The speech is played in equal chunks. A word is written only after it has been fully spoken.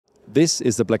This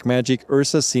is the Blackmagic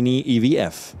URSA Cine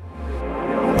EVF.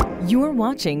 You're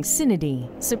watching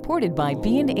CineD, supported by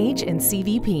B&H and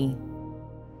CVP.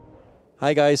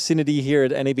 Hi guys, CineD here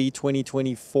at NAB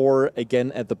 2024,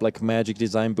 again at the Blackmagic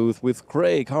Design booth with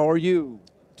Craig. How are you?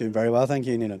 Doing very well, thank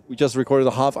you, Nino. We just recorded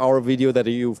a half-hour video that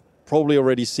you've probably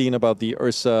already seen about the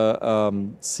URSA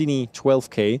Cine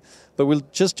 12K, but we'll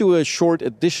just do a short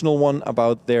additional one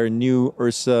about their new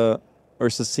URSA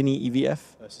Cine EVF.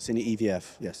 URSA Cine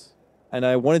EVF, yes. And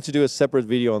I wanted to do a separate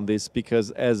video on this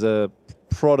because as a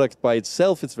product by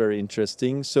itself, it's very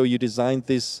interesting. So you designed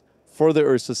this for the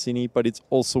URSA Cine, but it's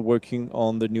also working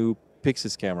on the new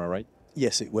PYXIS camera, right?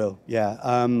 Yes, it will,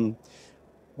 yeah.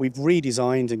 We've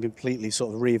redesigned and completely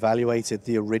sort of reevaluated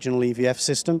the original EVF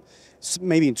system,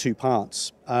 maybe in two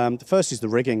parts. The first is the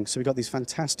rigging. So we've got these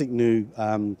fantastic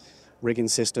new rigging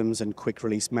systems and quick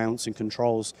release mounts and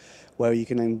controls where you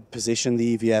can then position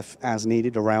the EVF as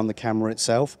needed around the camera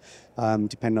itself,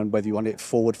 depending on whether you want it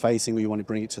forward facing or you want to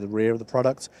bring it to the rear of the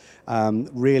product.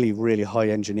 Really, really high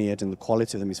engineered, and the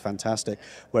quality of them is fantastic.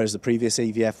 Whereas the previous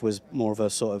EVF was more of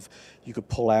a sort of, you could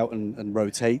pull out and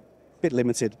rotate, bit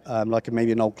limited, like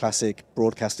maybe an old classic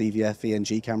broadcast EVF,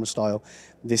 ENG camera style.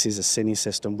 This is a Cine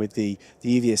system with the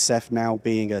EVSF now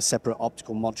being a separate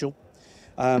optical module.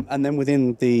 And then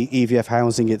within the EVF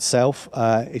housing itself,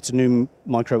 it's a new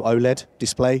micro OLED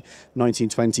display,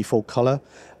 1920 full color,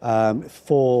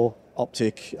 4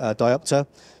 optic diopter,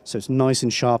 so it's nice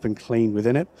and sharp and clean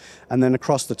within it. And then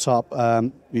across the top,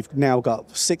 we've now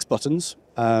got 6 buttons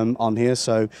on here,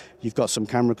 so you've got some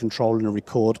camera control and a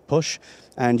record push,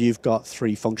 and you've got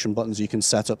 3 function buttons you can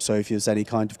set up, so if there's any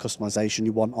kind of customization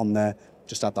you want on there,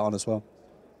 just add that on as well.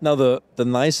 Now the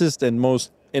nicest and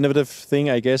most innovative thing,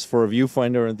 I guess, for a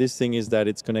viewfinder on this thing is that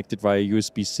it's connected via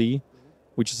USB-C,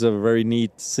 which is a very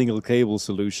neat single cable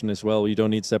solution as well. You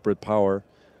don't need separate power.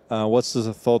 What's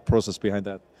the thought process behind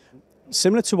that?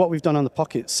 Similar to what we've done on the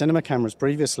pocket cinema cameras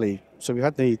previously. So we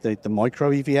had the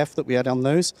micro EVF that we had on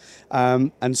those,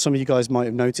 and some of you guys might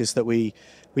have noticed that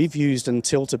we've used and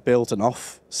built an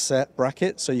offset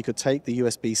bracket, so you could take the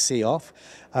USB-C off.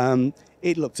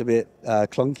 It looked a bit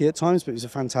clunky at times, but it was a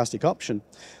fantastic option.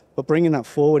 But bringing that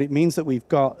forward, it means that we've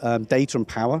got data and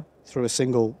power through a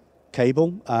single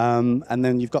cable, and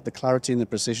then you've got the clarity and the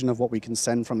precision of what we can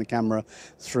send from the camera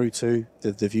through to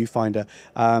the viewfinder.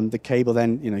 The cable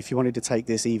then, if you wanted to take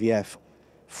this EVF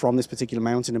from this particular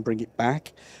mountain and bring it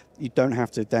back, you don't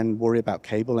have to then worry about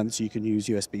cable length, so you can use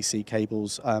USB-C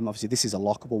cables. Obviously, this is a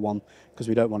lockable one because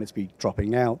we don't want it to be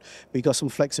dropping out. But you've got some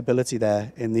flexibility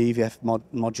there in the EVF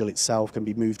module itself, can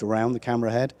be moved around the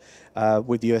camera head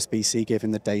with USB-C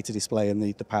giving the data display and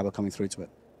the power coming through to it.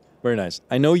 Very nice.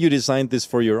 I know you designed this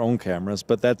for your own cameras,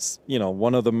 but that's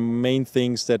one of the main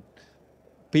things that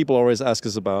people always ask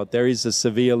us about. There is a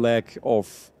severe lack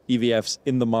of EVFs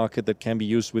in the market that can be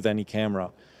used with any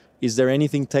camera. Is there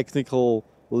anything technical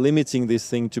limiting this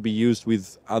thing to be used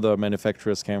with other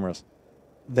manufacturers' cameras?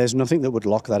 There's nothing that would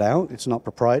lock that out. It's not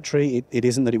proprietary. It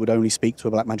isn't that it would only speak to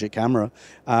a Blackmagic camera.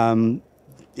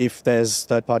 If there's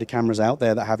third-party cameras out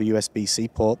there that have a USB-C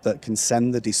port that can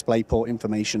send the display port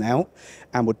information out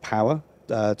and would power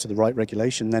to the right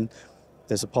regulation, then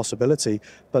there's a possibility.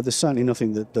 But there's certainly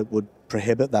nothing that would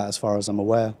prohibit that as far as I'm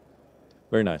aware.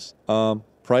 Very nice.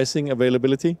 Pricing,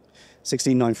 availability?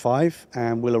 $16.95,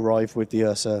 and will arrive with the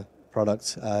URSA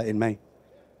product in May.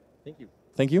 Thank you.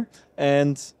 Thank you.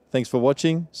 And thanks for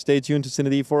watching. Stay tuned to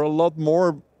CineD for a lot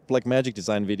more Blackmagic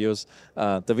Design videos.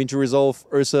 DaVinci Resolve,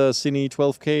 URSA Cine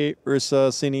 12K, URSA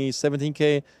Cine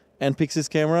 17K, and PYXIS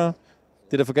camera.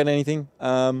 Did I forget anything?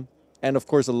 And of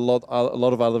course, a lot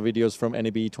of other videos from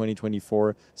NAB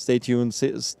 2024. Stay tuned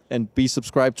and be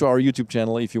subscribed to our YouTube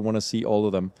channel if you want to see all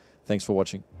of them. Thanks for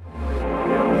watching.